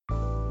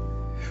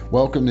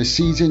Welcome to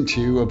Season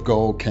 2 of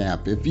Goal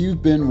Camp. If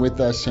you've been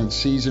with us since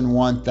Season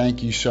 1,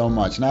 thank you so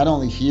much. Not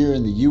only here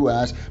in the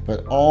U.S.,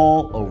 but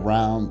all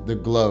around the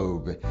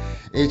globe.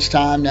 It's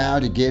time now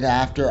to get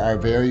after our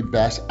very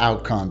best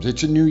outcomes.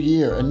 It's a new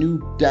year, a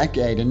new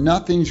decade, and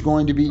nothing's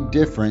going to be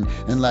different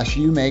unless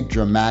you make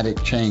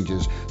dramatic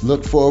changes.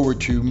 Look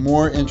forward to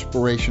more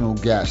inspirational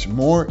guests,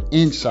 more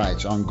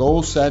insights on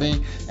goal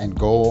setting and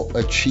goal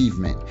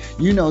achievement.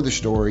 You know the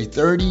story.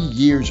 30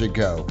 years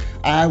ago,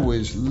 I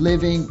was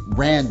living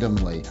randomly.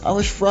 I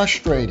was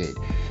frustrated,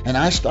 and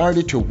I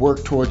started to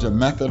work towards a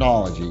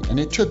methodology, and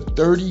it took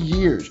 30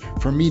 years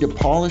for me to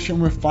polish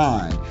and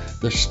refine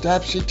the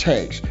steps it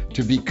takes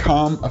to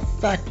become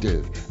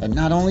effective at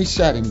not only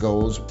setting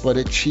goals, but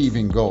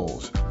achieving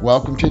goals.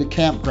 Welcome to the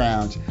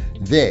campgrounds.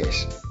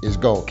 This is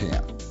Goal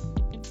Camp.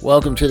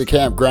 Welcome to the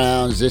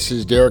campgrounds. This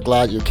is Derek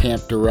Lott, your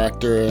camp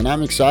director, and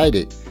I'm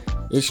excited.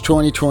 It's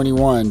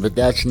 2021, but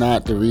that's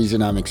not the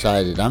reason I'm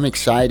excited. I'm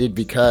excited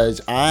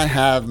because I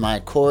have my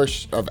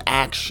course of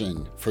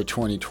action for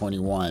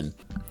 2021.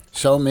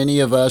 So many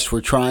of us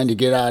were trying to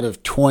get out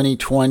of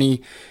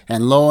 2020,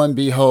 and lo and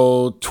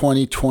behold,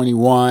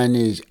 2021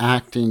 is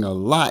acting a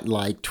lot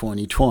like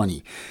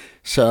 2020.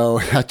 So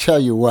I tell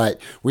you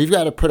what, we've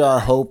got to put our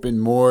hope in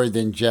more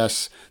than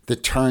just the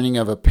turning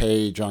of a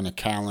page on a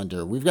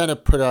calendar. We've got to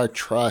put our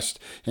trust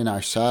in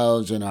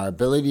ourselves and our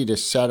ability to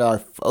set our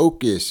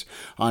focus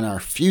on our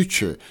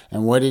future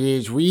and what it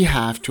is we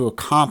have to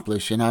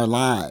accomplish in our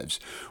lives.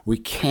 We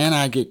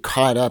cannot get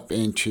caught up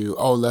into,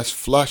 let's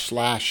flush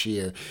last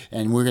year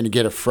and we're going to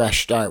get a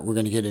fresh start. We're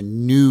going to get a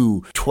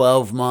new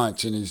 12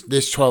 months and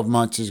this 12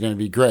 months is going to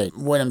be great.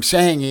 What I'm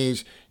saying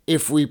is,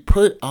 if we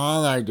put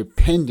all our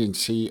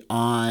dependency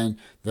on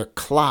the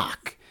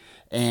clock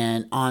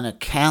and on a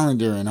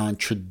calendar and on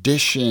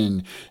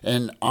tradition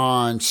and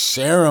on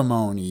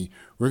ceremony,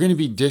 we're going to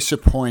be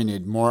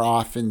disappointed more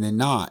often than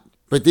not.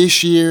 But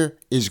this year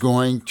is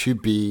going to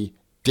be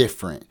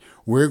different.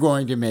 We're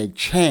going to make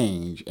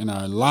change in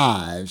our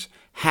lives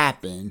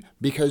happen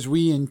because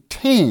we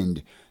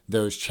intend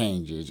those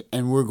changes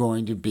and we're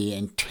going to be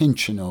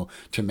intentional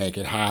to make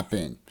it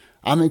happen.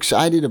 I'm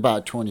excited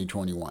about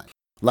 2021.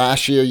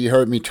 Last year, you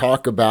heard me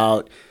talk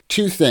about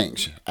two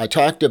things. I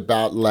talked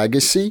about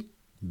legacy,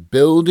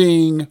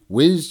 building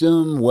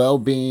wisdom,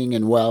 well-being,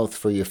 and wealth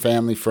for your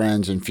family,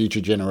 friends, and future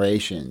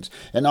generations.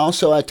 And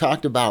also, I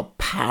talked about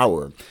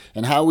power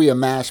and how we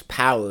amass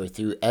power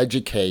through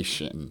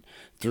education,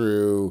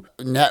 through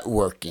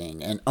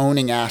networking, and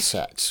owning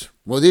assets.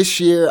 Well, this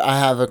year, I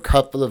have a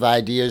couple of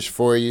ideas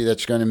for you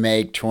that's going to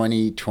make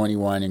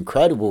 2021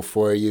 incredible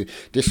for you,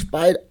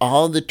 despite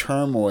all the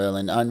turmoil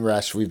and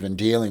unrest we've been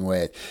dealing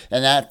with.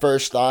 And that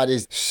first thought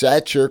is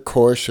set your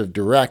course of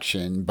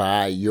direction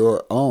by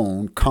your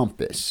own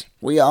compass.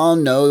 We all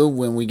know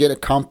when we get a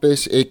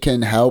compass, it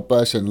can help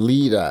us and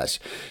lead us.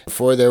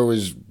 Before there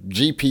was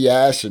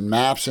GPS and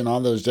maps and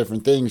all those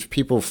different things,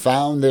 people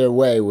found their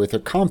way with a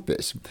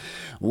compass.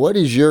 What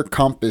is your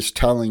compass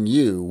telling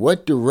you?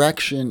 What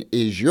direction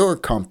is your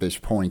compass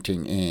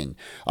pointing in?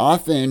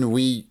 Often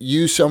we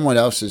use someone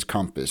else's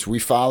compass. We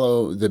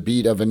follow the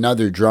beat of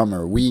another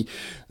drummer. We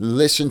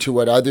listen to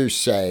what others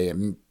say.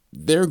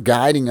 They're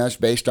guiding us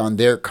based on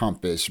their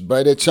compass,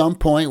 but at some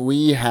point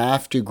we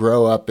have to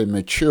grow up and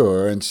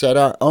mature and set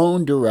our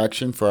own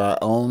direction for our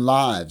own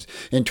lives.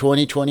 In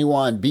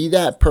 2021, be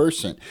that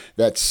person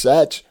that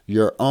sets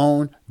your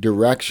own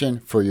direction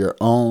for your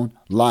own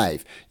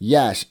life.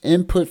 Yes,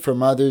 input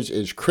from others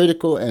is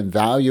critical and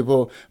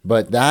valuable,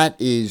 but that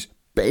is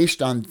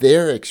based on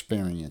their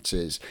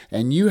experiences,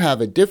 and you have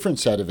a different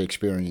set of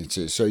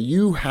experiences. So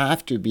you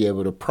have to be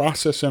able to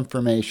process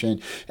information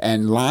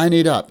and line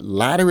it up,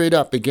 ladder it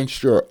up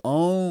against your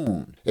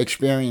own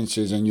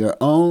experiences and your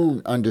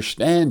own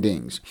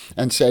understandings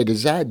and say,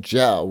 does that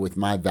gel with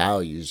my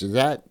values? Does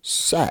that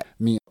set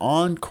me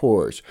on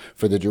course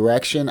for the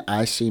direction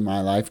I see my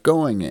life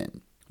going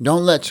in?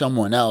 Don't let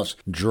someone else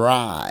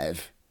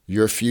drive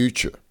your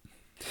future.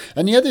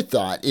 And the other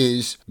thought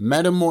is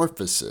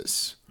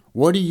metamorphosis.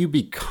 What are you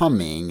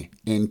becoming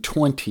in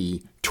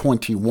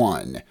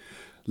 2021?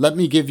 Let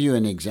me give you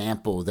an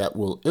example that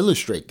will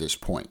illustrate this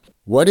point.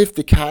 What if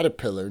the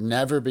caterpillar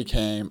never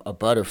became a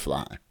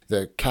butterfly?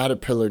 The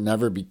caterpillar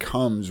never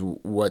becomes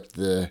what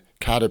the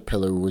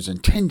caterpillar was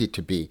intended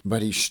to be,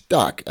 but he's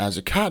stuck as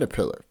a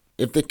caterpillar.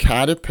 If the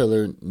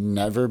caterpillar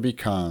never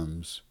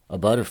becomes a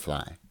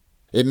butterfly,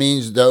 it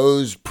means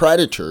those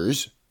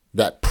predators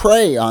that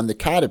prey on the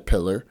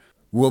caterpillar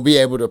will be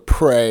able to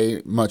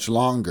prey much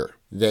longer.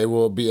 They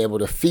will be able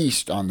to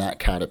feast on that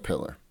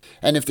caterpillar.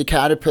 And if the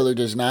caterpillar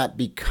does not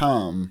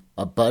become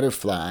a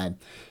butterfly,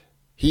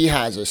 he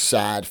has a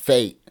sad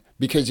fate,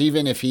 because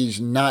even if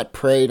he's not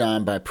preyed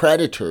on by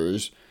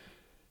predators,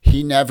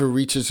 he never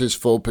reaches his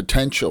full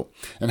potential.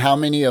 And how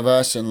many of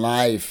us in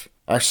life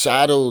are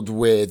saddled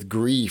with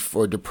grief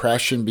or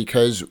depression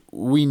because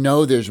we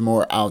know there's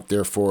more out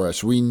there for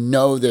us. We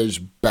know there's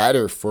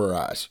better for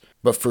us,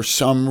 but for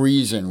some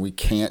reason we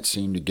can't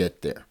seem to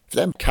get there. If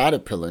that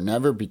caterpillar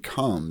never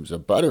becomes a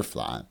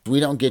butterfly,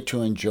 we don't get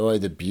to enjoy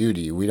the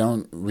beauty. We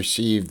don't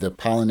receive the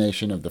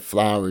pollination of the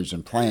flowers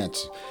and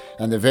plants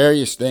and the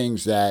various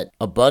things that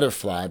a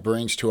butterfly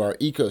brings to our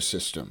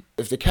ecosystem.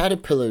 If the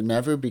caterpillar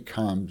never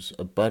becomes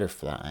a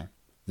butterfly,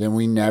 then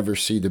we never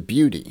see the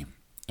beauty.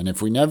 And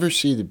if we never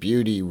see the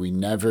beauty, we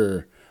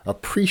never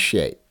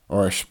appreciate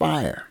or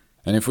aspire.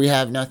 And if we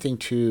have nothing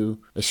to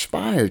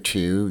aspire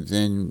to,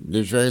 then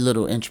there's very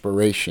little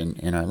inspiration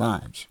in our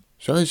lives.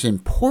 So it's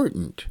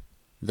important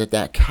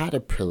that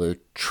caterpillar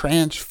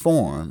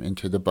transform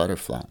into the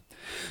butterfly.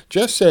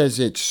 Just as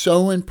it's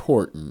so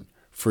important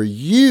for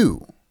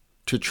you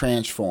to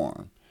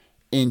transform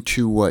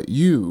into what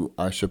you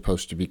are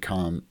supposed to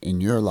become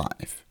in your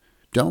life.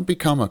 Don't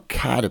become a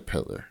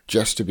caterpillar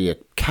just to be a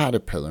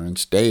caterpillar and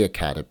stay a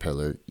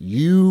caterpillar.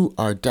 You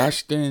are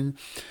destined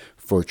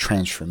for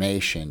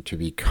transformation to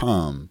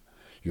become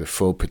your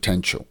full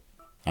potential.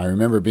 I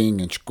remember being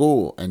in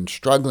school and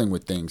struggling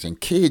with things,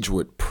 and kids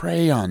would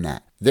prey on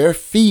that. Their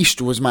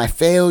feast was my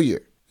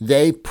failure.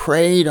 They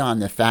preyed on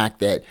the fact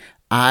that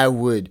I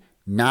would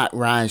not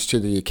rise to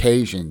the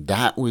occasion.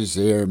 That was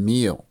their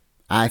meal.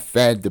 I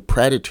fed the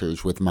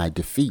predators with my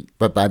defeat.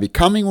 But by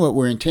becoming what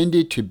we're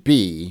intended to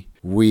be,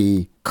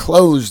 we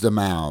close the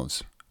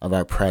mouths of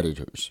our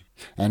predators.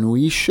 And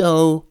we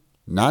show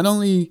not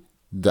only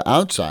the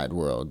outside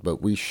world, but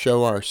we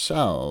show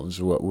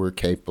ourselves what we're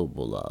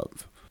capable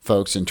of.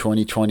 Folks, in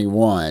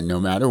 2021, no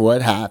matter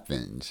what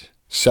happens,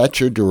 set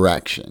your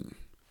direction,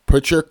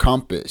 put your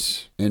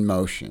compass in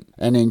motion,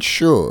 and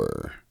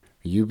ensure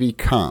you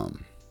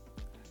become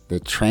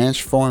the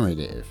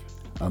transformative,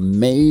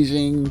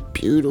 amazing,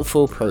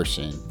 beautiful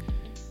person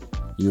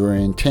you are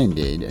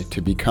intended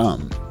to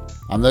become.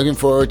 I'm looking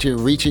forward to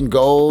reaching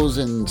goals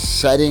and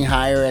setting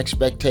higher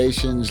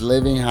expectations,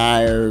 living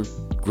higher,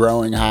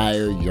 growing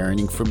higher,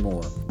 yearning for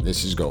more.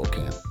 This is Goal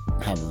Camp.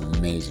 Have an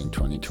amazing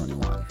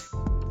 2021.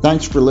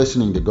 Thanks for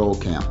listening to Goal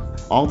Camp.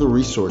 All the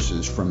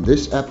resources from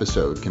this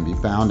episode can be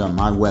found on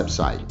my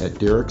website at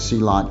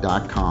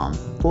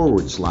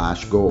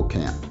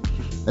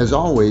DerekClott.com/GoalCamp. As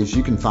always,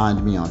 you can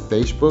find me on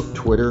Facebook,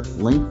 Twitter,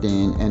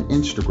 LinkedIn, and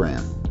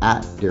Instagram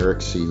at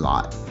Derek C.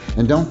 Lott.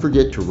 And don't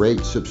forget to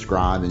rate,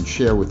 subscribe, and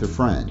share with a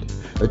friend.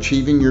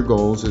 Achieving your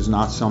goals is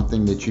not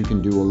something that you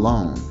can do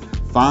alone.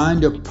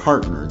 Find a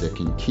partner that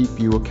can keep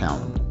you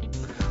accountable.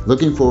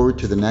 Looking forward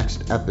to the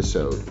next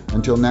episode.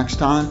 Until next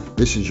time,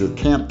 this is your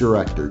camp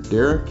director,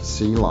 Derek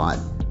C. Lott,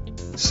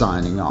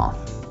 signing off.